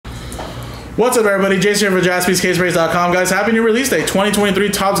What's up, everybody? Jason here for JaspysCaseBreaks.com. Guys, happy new release day.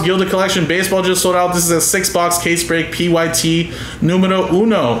 2023 Topps Gilded Collection. Baseball just sold out. This is a 6-box case break, PYT numero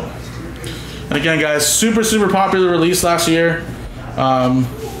uno. And again, guys, super popular release last year.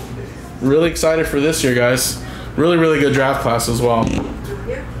 Really excited for this year, guys. Really good draft class as well.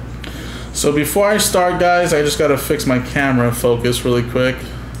 So before I start, guys, I just got to fix my camera focus really quick.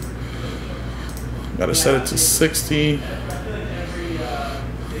 Got to set it to 60.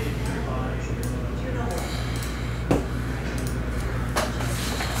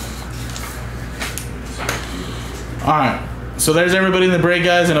 Alright, so there's everybody in the break,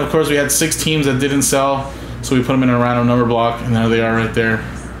 guys, and of course we had 6 teams that didn't sell, so we put them in a random number block, and there they are right there.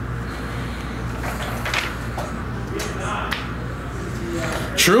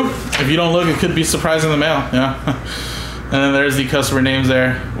 True, if you don't look, it could be surprise in the mail, yeah. And then there's the customer names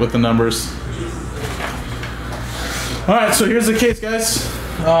there with the numbers. Alright, so here's the case, guys.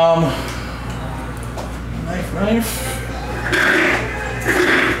 Knife.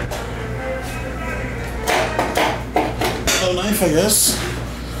 Knife, I guess.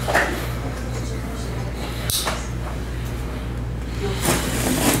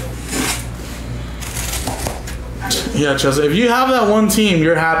 Yeah, Chelsea. If you have that one team,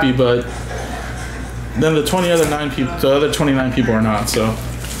 you're happy, but then the 29 people are not. So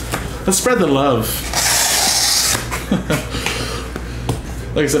let's spread the love.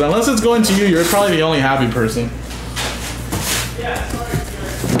 Like I said, unless it's going to you, you're probably the only happy person.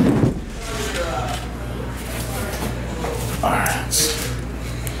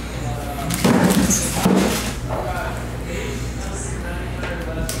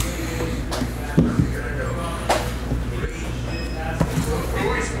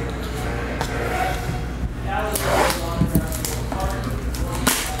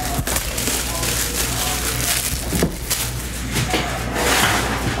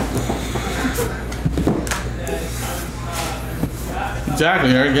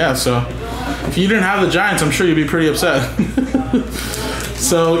 Exactly, Eric. Yeah, so if you didn't have the Giants, I'm sure you'd be pretty upset.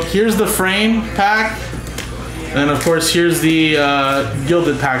 So here's the frame pack. And of course, here's the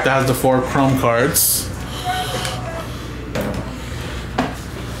Gilded pack that has the 4 chrome cards.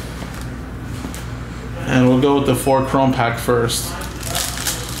 And we'll go with the 4 chrome pack first.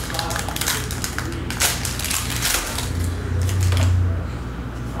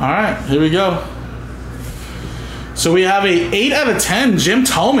 All right, here we go. So we have a 8 out of 10. Jim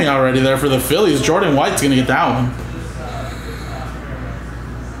told me already there for the Phillies. Jordan White's gonna get that one.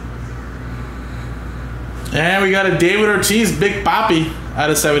 And we got a David Ortiz, Big Papi,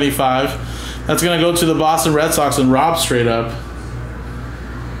 out of 75. That's gonna go to the Boston Red Sox and Rob straight up.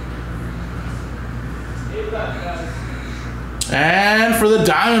 And for the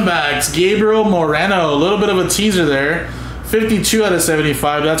Diamondbacks, Gabriel Moreno, a little bit of a teaser there. 52 out of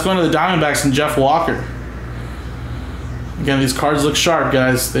 75. That's going to the Diamondbacks and Jeff Walker. Again, these cards look sharp,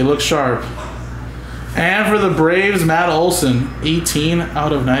 guys. They look sharp. And for the Braves, Matt Olson, 18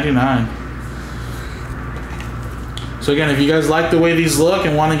 out of 99. So again, if you guys like the way these look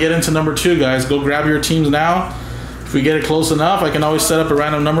and want to get into number 2, guys, go grab your teams now. If we get it close enough, I can always set up a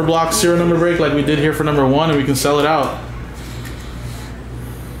random number block, serial number break like we did here for number 1, and we can sell it out.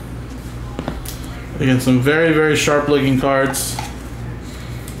 Again, some very sharp looking cards.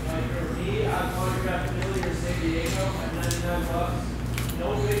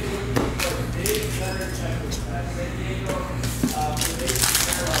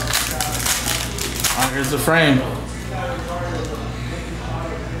 Here's the frame.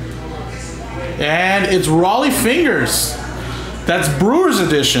 And it's Raleigh Fingers. That's Brewers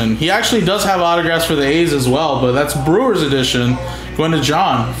edition. He actually does have autographs for the A's as well, but that's Brewers edition going to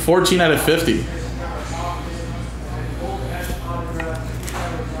John, 14 out of 50.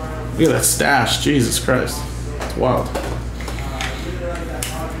 Look at that stash. Jesus Christ. It's wild.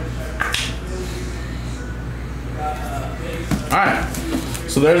 Alright.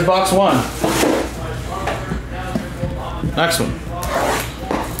 So there's box 1. Next one.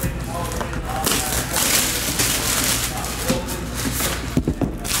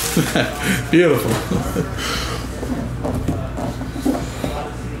 Beautiful.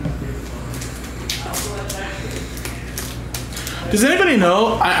 Does anybody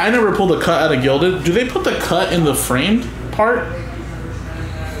know? I never pulled a cut out of Gilded. Do they put the cut in the framed part?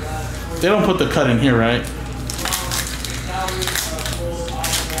 They don't put the cut in here, right?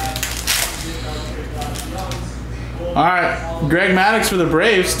 All right, Greg Maddux for the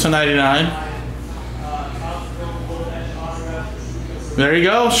Braves to 99. There you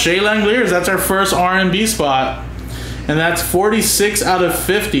go, Shea Langeliers. That's our first R&B spot. And that's 46 out of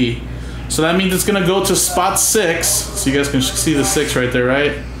 50. So that means it's going to go to spot 6. So you guys can see the 6 right there,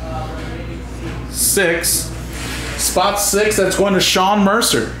 right? 6. Spot 6, that's going to Sean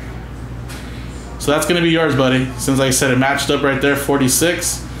Mercer. So that's going to be yours, buddy. Since like I said, it matched up right there,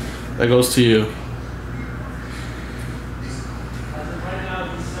 46. That goes to you.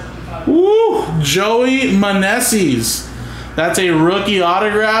 Woo! Joey Meneses. That's a rookie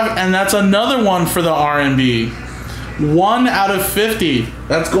autograph, and that's another one for the R&B. 1 out of 50.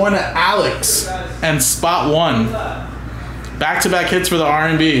 That's going to Alex and spot 1. Back-to-back hits for the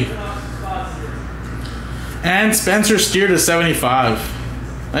R&B. And Spencer Steer to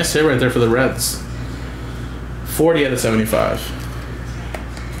 75. Nice hit right there for the Reds. 40 out of 75.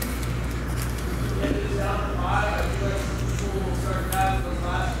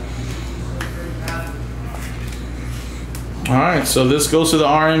 All right, so this goes to the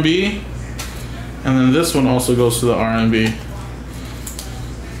R&B, and then this one also goes to the R&B.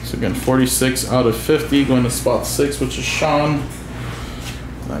 So again, 46 out of 50 going to spot 6, which is Sean.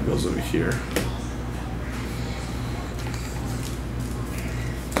 That goes over here.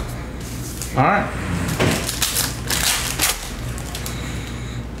 All right.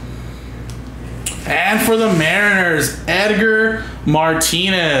 And for the Mariners, Edgar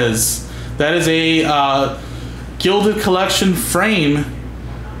Martinez. That is a Gilded Collection frame,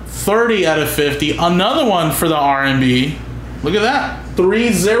 30 out of 50. Another one for the R&B. Look at that.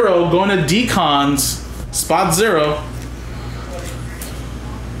 3-0 going to Decons, spot 0.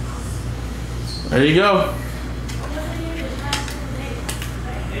 There you go.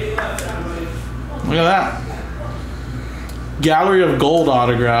 Look at that. Gallery of Gold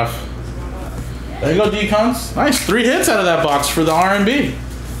autograph. There you go, Decons. Nice. 3 hits out of that box for the R&B.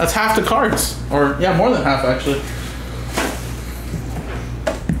 That's half the cards. Or, yeah, more than half, actually.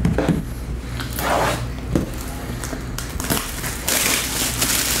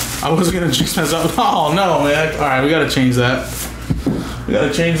 I wasn't going to jinx myself. Oh, no, man. All right, we got to change that. We got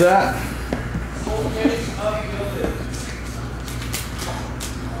to change that.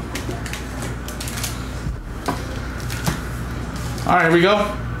 All right, here we go.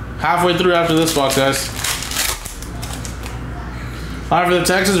 Halfway through after this box, guys. All right, for the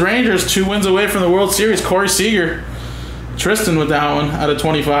Texas Rangers, 2 wins away from the World Series. Corey Seager. Tristan with that one out of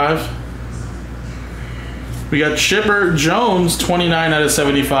 25. We got Chipper Jones, 29 out of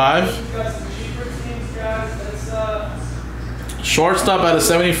 75. Shortstop out of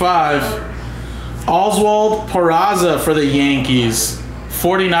 75. Oswald Peraza for the Yankees,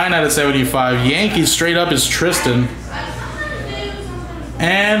 49 out of 75. Yankees straight up is Tristan.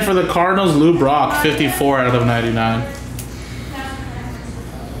 And for the Cardinals, Lou Brock, 54 out of 99.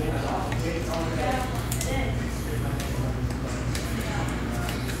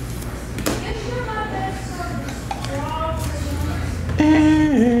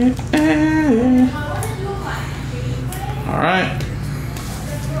 All right.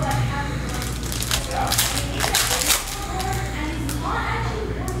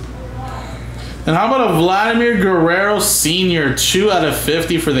 And how about a Vladimir Guerrero Sr., 2 out of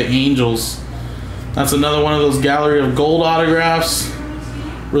 50 for the Angels. That's another one of those Gallery of Gold autographs.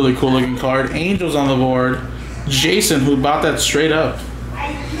 Really cool looking card. Angels on the board. Jason, who bought that straight up.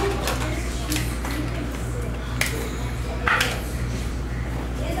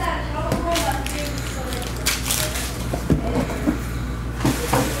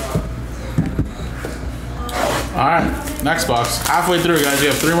 All right, next box. Halfway through, guys. We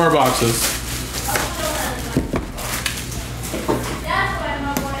have 3 more boxes.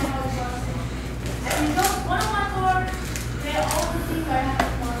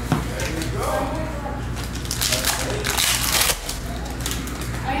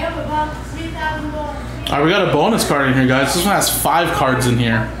 All right, we got a bonus card in here, guys. This one has 5 cards in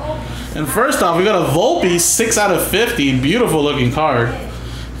here. And first off, we got a Volpe, 6 out of 50. Beautiful looking card.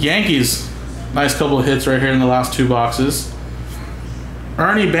 Yankees. Nice couple of hits right here in the last 2 boxes.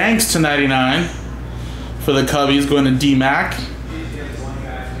 Ernie Banks to 99 for the Cubbies, going to D-Mac.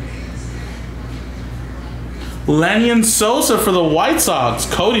 Lenyon Sosa for the White Sox.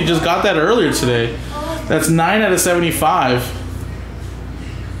 Cody just got that earlier today. That's 9 out of 75.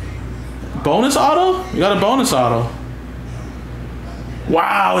 Bonus auto? We got a bonus auto.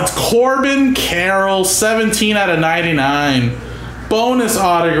 Wow, it's Corbin Carroll, 17 out of 99. Bonus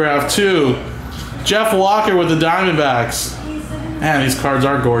autograph, too. Jeff Walker with the Diamondbacks. Man, these cards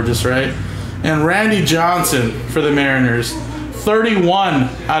are gorgeous, right? And Randy Johnson for the Mariners. 31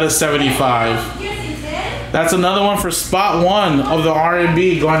 out of 75. That's another one for spot 1 of the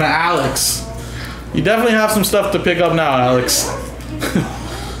R&B going to Alex. You definitely have some stuff to pick up now, Alex.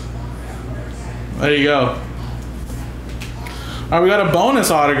 There you go. All right, we got a bonus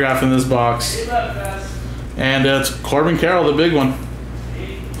autograph in this box. And it's Corbin Carroll, the big one.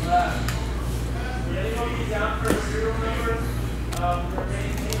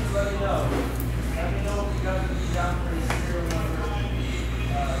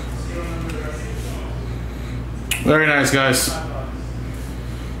 Very nice, guys.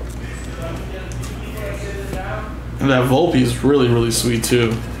 And that Volpe is really, really sweet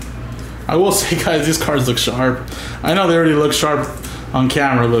too. I will say, guys, these cards look sharp. I know they already look sharp on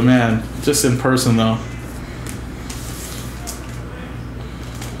camera, but man, just in person though.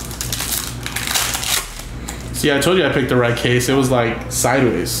 See, I told you I picked the right case. It was like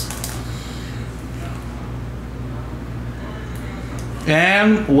sideways.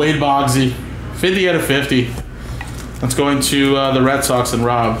 And Wade Boggsy, 50 out of 50. That's going to the Red Sox and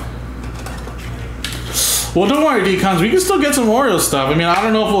Rob. Well, don't worry, Decons. We can still get some Orioles stuff. I mean, I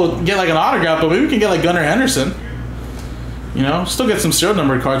don't know if we'll get like an autograph, but maybe we can get like Gunnar Henderson. You know, still get some serial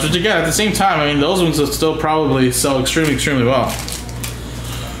numbered cards, which again, at the same time, I mean, those ones will still probably sell extremely, extremely well.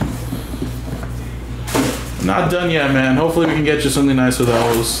 Not done yet, man. Hopefully we can get you something nice with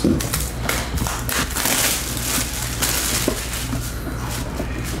those.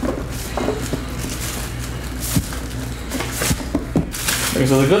 Okay,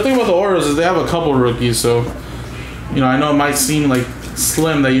 so the good thing about the Orioles is they have a couple rookies, so, you know, I know it might seem like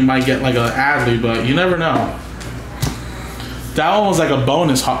slim that you might get like an Adley, but you never know. That one was like a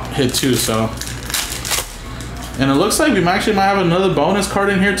bonus hit too, so. And it looks like we actually might have another bonus card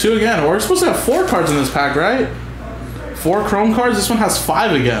in here too again. We're supposed to have 4 cards in this pack, right? 4 Chrome cards. This one has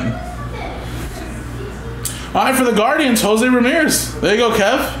 5 again. All right, for the Guardians, Jose Ramirez. There you go,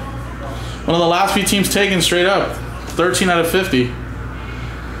 Kev. One of the last few teams taken straight up. 13 out of 50.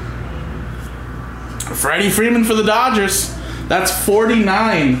 Freddie Freeman for the Dodgers. That's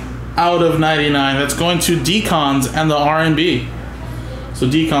 49 out of 99. That's going to Decons and the R&B. So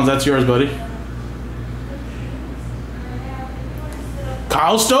Decons, that's yours, buddy.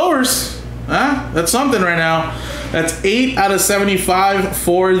 Kyle Stowers. Huh? That's something right now. That's 8 out of 75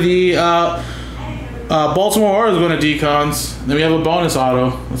 for the Baltimore Orioles going to Decons. Then we have a bonus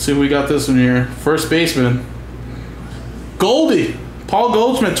auto. Let's see if we got this one here. First baseman. Goldie. Paul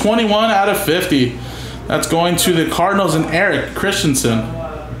Goldschmidt, 21 out of 50. That's going to the Cardinals and Eric Christensen.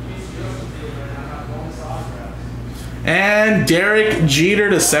 And Derek Jeter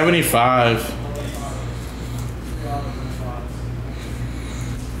to 75.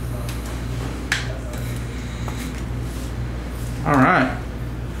 All right.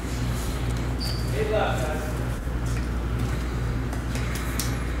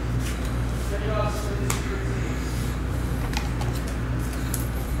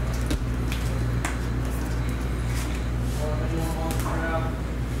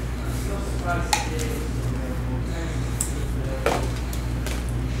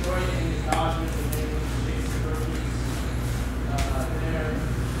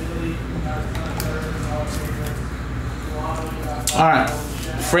 All right,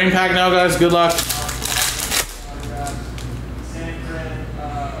 frame pack now, guys. Good luck.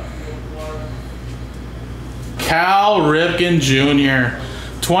 Cal Ripken Jr.,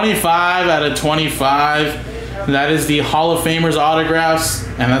 25 out of 25. That is the Hall of Famers autographs,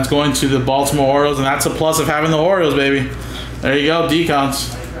 and that's going to the Baltimore Orioles, and that's a plus of having the Orioles, baby. There you go,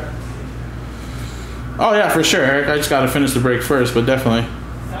 Decons. Oh yeah, for sure, Eric. I just got to finish the break first, but definitely.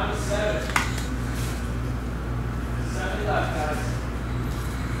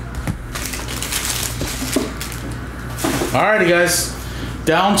 Alrighty, guys.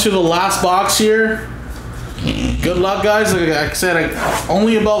 Down to the last box here. Good luck, guys. Like I said,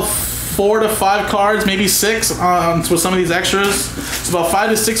 only about 4 to 5 cards, maybe 6 with some of these extras. It's about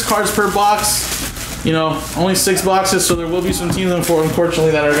 5 to 6 cards per box. You know, only 6 boxes, so there will be some teams,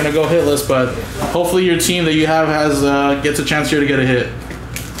 unfortunately, that are going to go hitless. But hopefully, your team that you have gets a chance here to get a hit.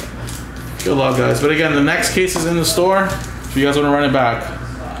 Good luck, guys. But again, the next case is in the store. If you guys want to run it back,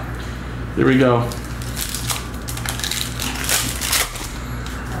 here we go.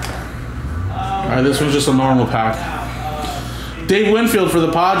 All right, this one's just a normal pack. Dave Winfield for the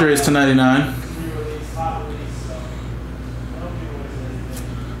Padres to 99.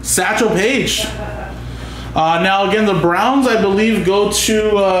 Satchel Paige. Now again, the Browns, I believe, go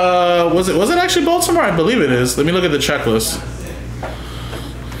to was it actually Baltimore? I believe it is. Let me look at the checklist.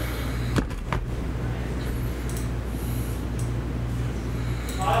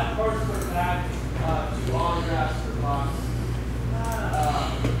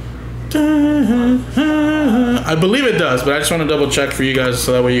 I believe it does, but I just want to double check for you guys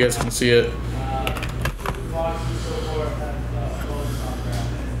so that way you guys can see it.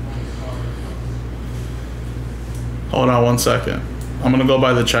 Hold on 1 second. I'm gonna go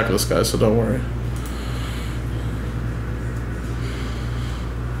by the checklist, guys, so don't worry.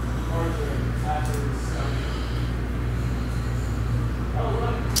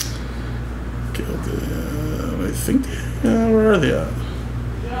 Gilded, I think. Where are they at?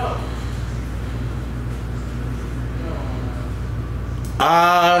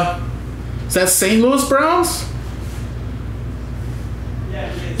 Is that St. Louis Browns?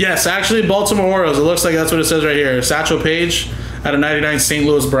 Yes, actually Baltimore Orioles. It looks like that's what it says right here. Satchel Paige out of 99 St.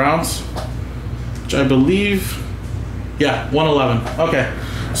 Louis Browns. Which I believe, yeah, 111. Okay.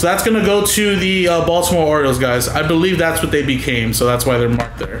 So that's going to go to the Baltimore Orioles, guys. I believe that's what they became, so that's why they're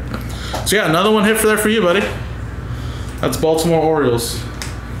marked there. So yeah, another one hit for there for you, buddy. That's Baltimore Orioles.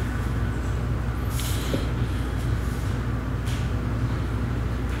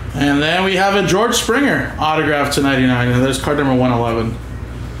 And then we have a George Springer autograph to 99. And there's card number 111.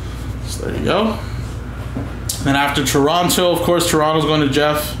 So there you go. Then after Toronto, of course, Toronto's going to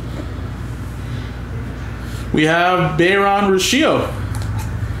Jeff. We have Bayron Ruscio.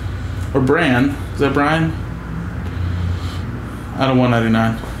 Or Brian. Is that Brian? Out of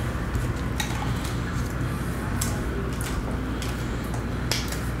 199.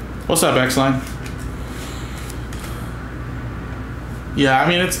 What's that backline? Yeah, I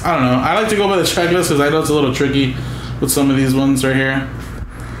mean, it's, I don't know. I like to go by the checklist because I know it's a little tricky with some of these ones right here.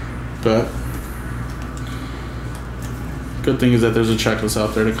 But good thing is that there's a checklist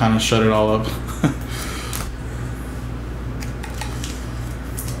out there to kind of shut it all up.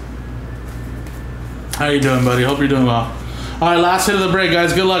 How you doing, buddy? Hope you're doing well. All right, last hit of the break,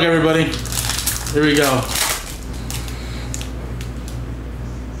 guys. Good luck, everybody. Here we go.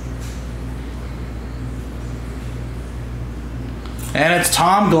 And it's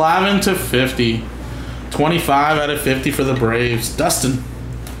Tom Glavine to 50. 25 out of 50 for the Braves. Dustin,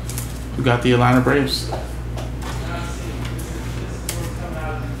 who got the Atlanta Braves.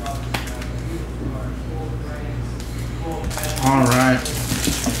 All right.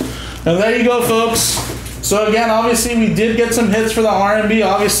 And there you go, folks. So again, obviously we did get some hits for the R&B.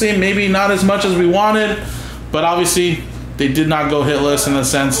 Obviously, maybe not as much as we wanted, but obviously they did not go hitless in the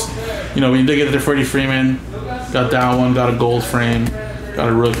sense, you know, we did get the Freddie Freeman, got that one, got a gold frame, got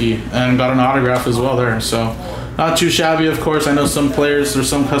a rookie, and got an autograph as well there. So not too shabby, of course. I know some players or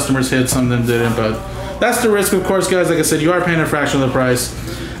some customers hit, some of them didn't, but that's the risk, of course, guys. Like I said, you are paying a fraction of the price.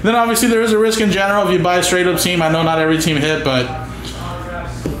 Then obviously there is a risk in general if you buy a straight up team. I know not every team hit, but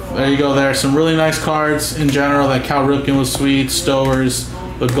there you go there. Some really nice cards in general. That Cal Ripken was sweet. Stowers,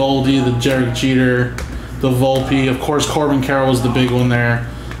 the Goldie, the Derek Jeter, the Volpe. Of course, Corbin Carroll was the big one there.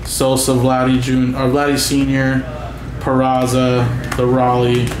 Sosa, Vladdy Jr. or Vladdy Sr., Peraza, the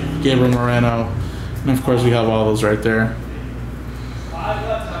Raleigh, Gabriel Moreno. And of course, we have all those right there.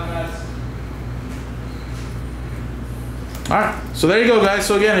 Alright, so there you go, guys.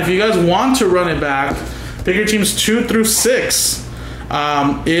 So again, if you guys want to run it back, pick your teams 2 through 6.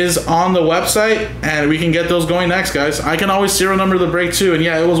 Is on the website, and we can get those going next, guys. I can always serial number the break too, and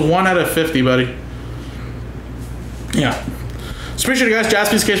yeah, it was 1 out of 50, buddy. Yeah. So appreciate it, guys.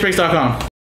 JaspysCaseBreaks.com.